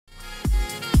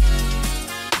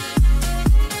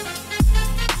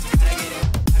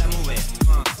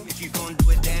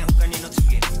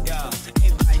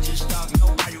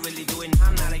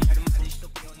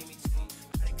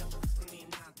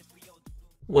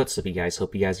What's up, you guys?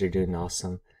 Hope you guys are doing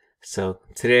awesome. So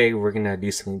today we're gonna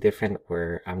do something different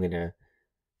where I'm gonna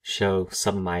show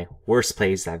some of my worst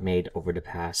plays that I've made over the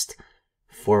past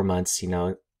 4 months.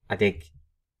 I think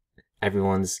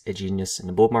everyone's a genius in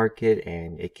the bull market,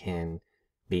 and it can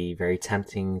be very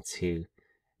tempting to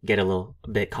get a little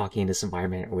bit cocky in this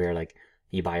environment where like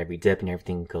you buy every dip and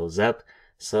everything goes up.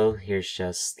 So here's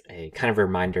just a kind of a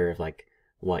reminder of like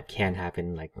what can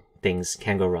happen, like things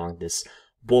can go wrong. This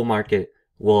bull market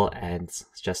will end,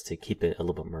 just to keep it a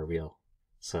little bit more real.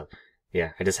 So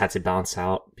yeah, I just had to bounce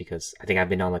out because I think I've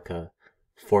been on like a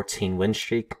 14 win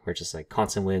streak where just like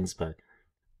constant wins, but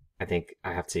I think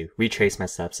I have to retrace my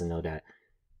steps and know that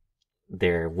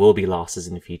there will be losses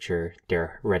in the future.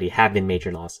 There already have been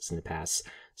major losses in the past.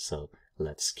 So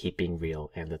let's keep being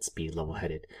real and let's be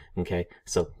level-headed. Okay,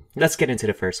 so let's get into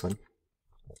the first one.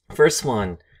 First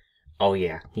one, oh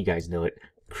yeah, you guys know it,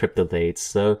 crypto blades.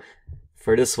 So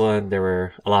for this one, there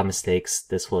were a lot of mistakes.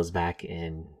 This was back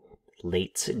in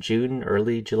late June,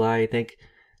 early July, I think.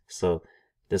 So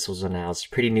this was when I was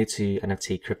pretty new to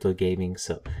NFT crypto gaming.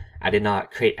 So I did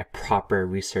not create a proper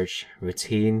research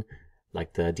routine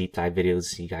like the deep dive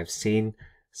videos you guys have seen.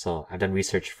 So I've done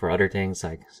research for other things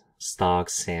like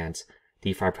stocks and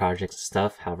DeFi projects and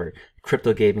stuff. However,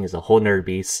 crypto gaming is a whole nother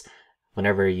beast.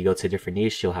 Whenever you go to a different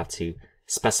niche, you'll have to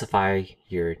specify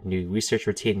your new research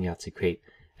routine. You have to create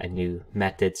a new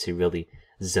method to really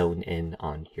zone in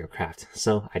on your craft.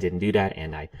 So I didn't do that,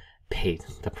 and I paid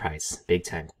the price big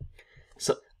time.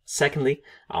 So secondly,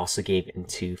 I also gave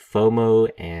into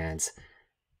FOMO, and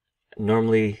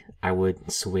normally I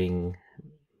would swing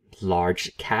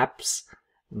large caps.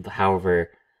 However,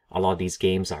 a lot of these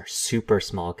games are super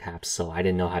small caps, so I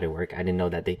didn't know how to work. I didn't know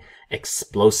that they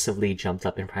explosively jumped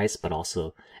up in price, but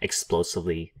also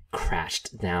explosively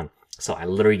crashed down. So I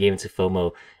literally gave into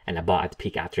FOMO, and I bought at the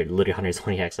peak after literally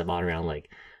 120x. I bought around like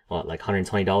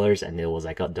 $120, and it was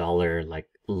like $1 like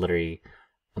literally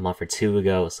a month or two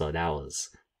ago. So that was,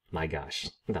 my gosh,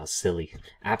 that was silly,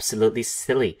 absolutely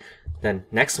silly. Then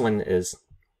next one is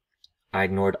I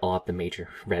ignored all of the major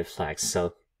red flags.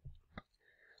 So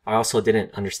I also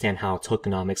didn't understand how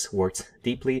tokenomics worked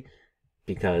deeply,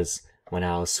 because when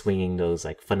I was swinging those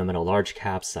like fundamental large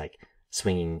caps, like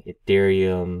swinging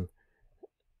Ethereum,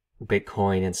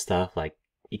 Bitcoin and stuff, like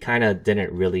you kind of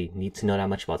didn't really need to know that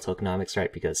much about tokenomics,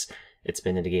 right? Because it's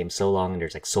been in the game so long and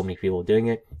there's like so many people doing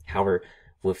it. However,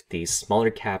 with these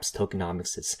smaller caps,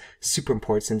 tokenomics is super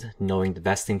important, knowing the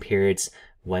vesting periods,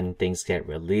 when things get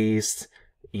released,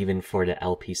 even for the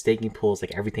LP staking pools,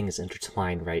 like everything is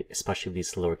intertwined, right? Especially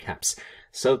these lower caps.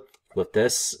 So with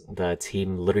this, the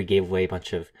team literally gave away a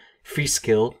bunch of free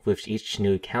skill with each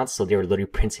new account. So they were literally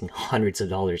printing hundreds of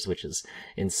dollars, which is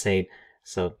insane.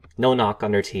 So no knock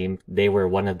on their team. They were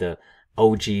one of the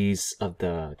OGs of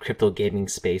the crypto gaming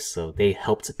space. So they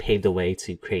helped pave the way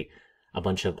to create a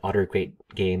bunch of other great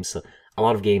games. So a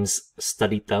lot of games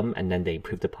studied them and then they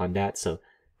improved upon that. So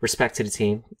respect to the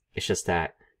team. It's just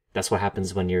that that's what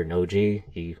happens when you're an OG.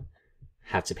 You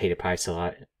have to pay the price a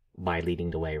lot by leading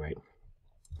the way, right?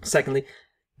 Secondly,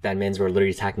 admins were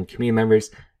literally attacking community members.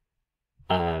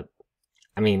 I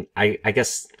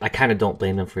guess I kind of don't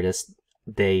blame them for this.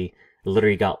 They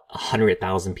literally got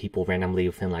 100,000 people randomly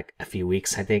within like a few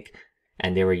weeks, I think,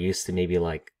 and they were used to maybe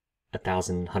like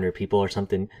 1,100 people or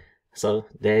something. So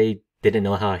they didn't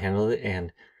know how to handle it,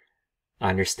 and I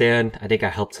understand. I think I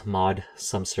helped mod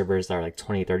some servers that are like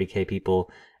 20, 30k people,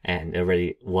 and it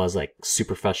already was like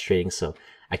super frustrating. So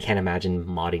I can't imagine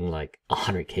modding like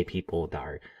 100k people that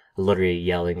are literally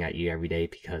yelling at you every day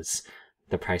because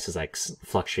the price is like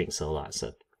fluctuating so a lot.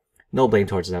 So no blame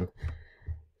towards them.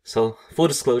 So full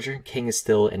disclosure, King is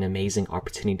still an amazing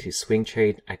opportunity to swing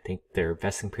trade. I think their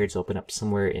vesting periods open up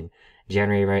somewhere in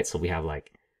January, right? So we have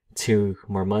like 2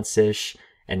 more months-ish.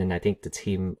 And then I think the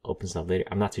team opens up later.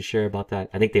 I'm not too sure about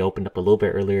that. I think they opened up a little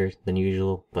bit earlier than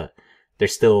usual, but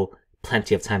there's still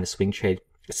plenty of time to swing trade,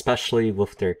 especially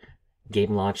with their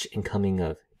game launch incoming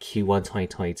of Q1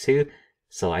 2022.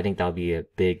 So I think that'll be a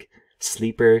big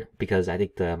sleeper, because I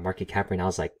think the market cap right now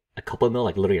is like a couple mil,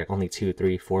 like literally like only 2,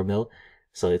 3, 4 mil.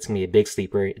 So it's gonna be a big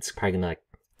sleeper. It's probably gonna like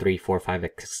 3, 4,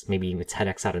 5x, maybe even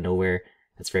 10x out of nowhere.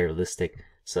 That's very realistic.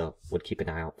 So would keep an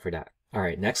eye out for that. All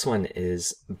right, next one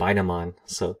is Binance.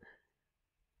 So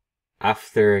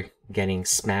after getting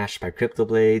smashed by crypto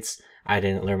blades, I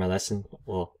didn't learn my lesson.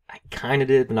 Well, I kind of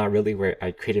did, but not really, where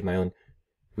I created my own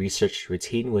research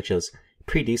routine, which was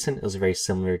pretty decent. It was very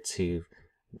similar to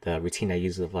the routine I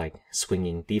use of like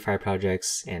swinging DeFi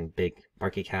projects and big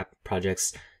market cap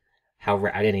projects.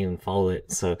 However, I didn't even follow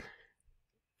it. So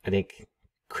I think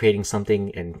creating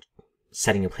something and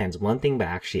setting a plan is one thing, but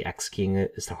actually executing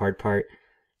it is the hard part.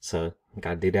 So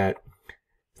gotta do that.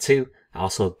 2, I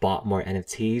also bought more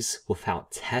NFTs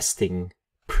without testing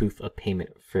proof of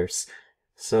payment first.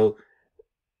 So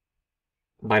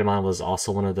Binance was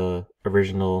also one of the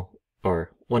original,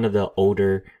 or one of the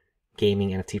older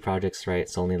gaming NFT projects, right?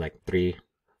 It's only like 3,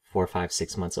 4, 5,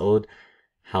 6 months old.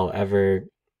 However,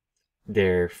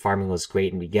 their farming was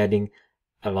great in the beginning.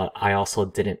 I also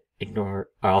didn't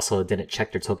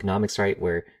check their tokenomics, right?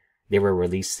 Where they were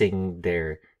releasing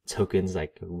their tokens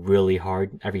like really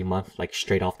hard every month, like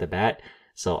straight off the bat.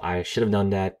 So I should have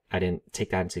known that. I didn't take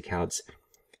that into account.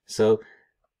 So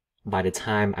by the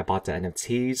time I bought the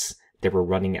NFTs, they were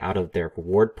running out of their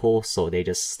reward pool, so they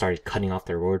just started cutting off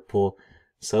their reward pool.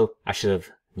 So I should have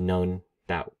known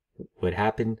that would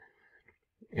happen.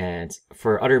 And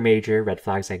for other major red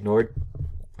flags I ignored,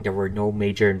 there were no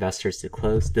major investors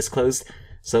disclosed.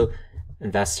 So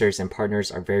investors and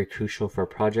partners are very crucial for a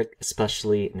project,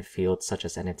 especially in fields such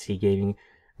as NFT gaming,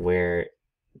 where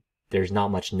there's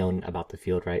not much known about the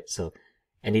field, right? So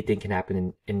anything can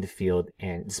happen in the field,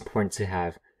 and it's important to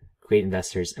have great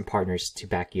investors and partners to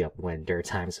back you up when there are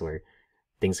times where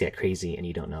things get crazy and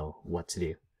you don't know what to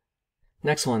do.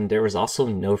 Next one, there was also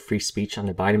no free speech on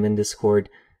the Binance Discord,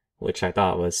 which I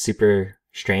thought was super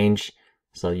strange.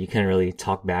 So you couldn't really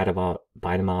talk bad about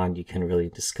Binance. You couldn't really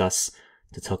discuss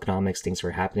the tokenomics, things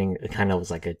were happening. It kind of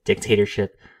was like a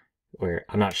dictatorship, where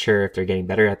I'm not sure if they're getting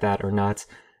better at that or not.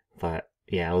 But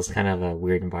yeah, it was kind of a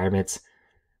weird environment.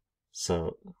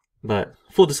 So, but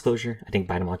full disclosure, I think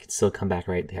Binance can still come back,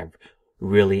 right? They have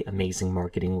really amazing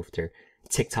marketing with their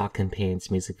TikTok campaigns,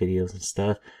 music videos and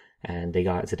stuff. And they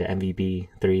got to the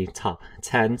MVB3 top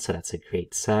 10, so that's a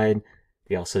great sign.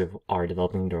 They also are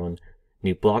developing their own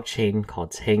new blockchain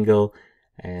called Tango,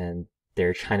 and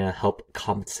they're trying to help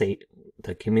compensate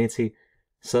the community.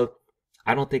 So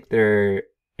I don't think they're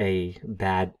a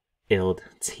bad, ill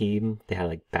team. They had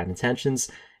like bad intentions.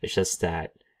 It's just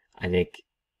that I think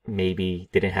maybe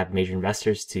they didn't have major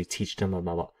investors to teach them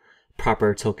about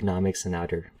proper tokenomics, and now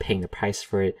they're paying the price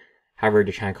for it. However,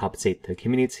 they're trying to compensate the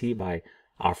community by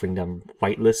offering them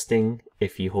whitelisting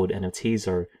if you hold NFTs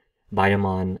or buy them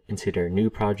on into their new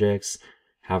projects.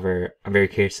 However, I'm very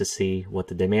curious to see what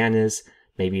the demand is.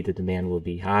 Maybe the demand will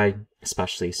be high,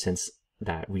 especially since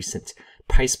that recent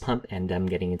price pump and them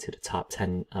getting into the top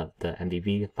 10 of the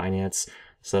MVB Binance.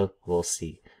 So we'll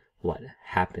see what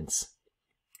happens.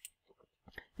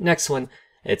 Next one,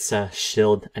 it's a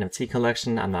Shield NFT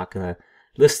collection. I'm not going to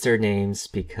list their names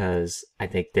because I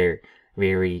think they're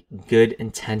very good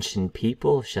intentioned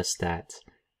people. It's just that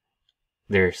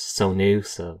they're so new.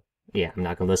 So yeah, I'm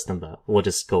not going to list them, but we'll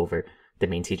just go over the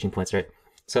main teaching points, right?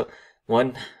 So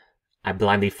one, I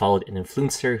blindly followed an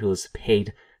influencer who was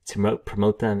paid to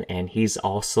promote them, and he's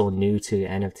also new to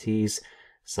NFTs.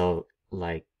 So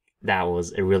like that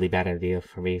was a really bad idea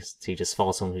for me to just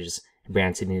follow someone who's just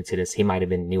brand new to this. He might have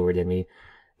been newer than me.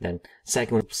 Then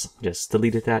second one, just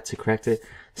deleted that to correct it.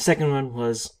 Second one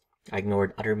was I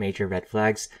ignored other major red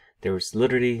flags. There was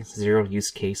literally zero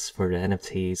use case for the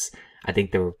NFTs. I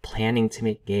think they were planning to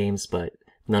make games, but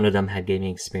none of them had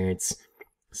gaming experience.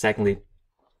 Secondly,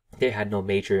 they had no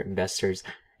major investors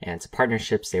and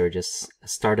partnerships. They were just a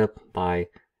startup by a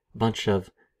bunch of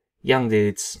young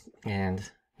dudes, and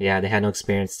yeah, they had no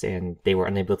experience and they were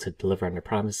unable to deliver on their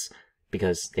promise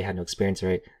because they had no experience,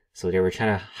 right? So they were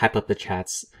trying to hype up the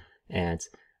chats and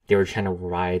they were trying to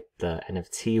ride the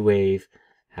NFT wave.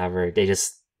 However, they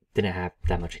just didn't have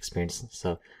that much experience.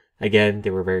 So again, they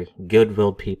were very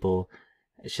good-willed people.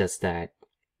 It's just that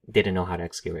they didn't know how to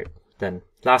execute it. Then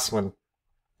last one,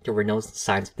 there were no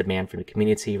signs of demand from the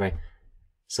community, right?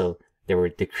 So there were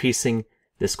decreasing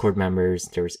Discord members.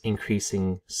 There was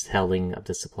increasing selling of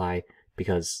the supply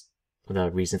because of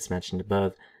the reasons mentioned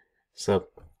above. So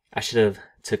I should have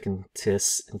taken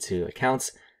this into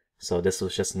account. So this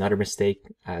was just another mistake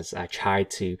as I tried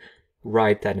to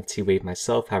ride the NFT wave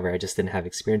myself. However, I just didn't have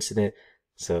experience in it.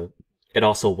 So it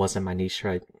also wasn't my niche,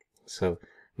 right? So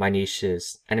my niche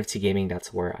is NFT gaming.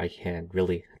 That's where I can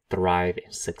really thrive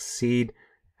and succeed.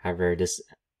 However, this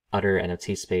other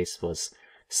NFT space was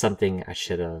something I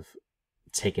should have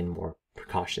taken more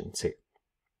precaution to.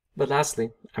 But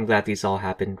lastly, I'm glad these all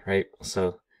happened, right?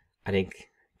 So I think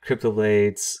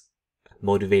CryptoBlades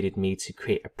motivated me to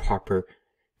create a proper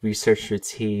research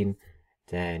routine.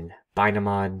 Then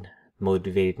Binance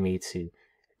motivated me to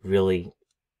really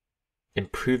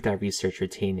improve that research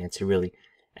routine and to really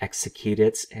execute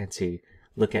it and to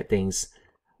look at things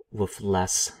with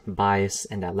less bias.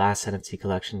 And that last NFT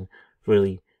collection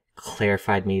really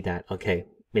clarified me that, okay,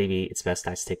 maybe it's best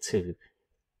I stick to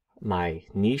my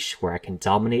niche where I can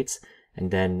dominate, and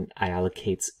then I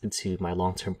allocate into my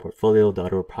long-term portfolio the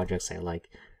other projects I like.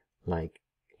 like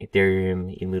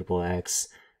Ethereum, Immutable X,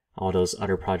 all those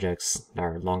other projects that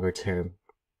are longer term.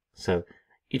 So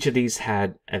each of these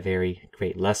had a very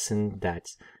great lesson that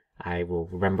I will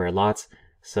remember a lot.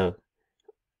 So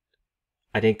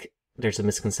I think there's a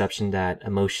misconception that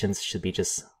emotions should be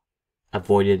just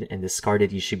avoided and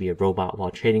discarded. You should be a robot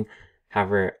while trading.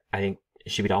 However, I think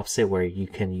it should be the opposite, where you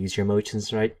can use your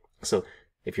emotions, right? So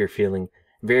if you're feeling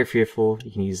very fearful,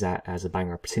 you can use that as a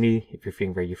buying opportunity. If you're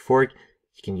feeling very euphoric,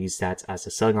 you can use that as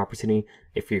a selling opportunity.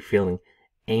 If you're feeling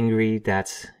angry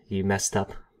that you messed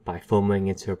up by FOMOing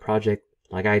into a project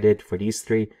like I did for these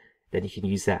three, then you can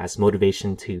use that as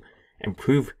motivation to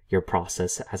improve your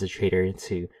process as a trader,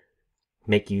 to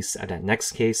make use of that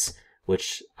next case,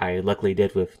 which I luckily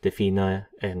did with Defina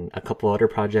and a couple other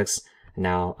projects.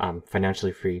 Now I'm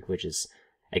financially free, which is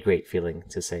a great feeling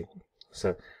to say.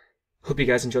 So hope you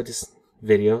guys enjoyed this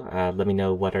video. Let me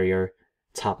know what are your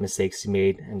top mistakes you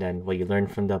made and then what you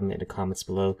learned from them in the comments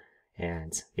below.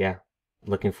 And yeah,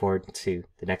 looking forward to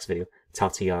the next video.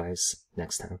 Talk to you guys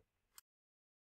next time.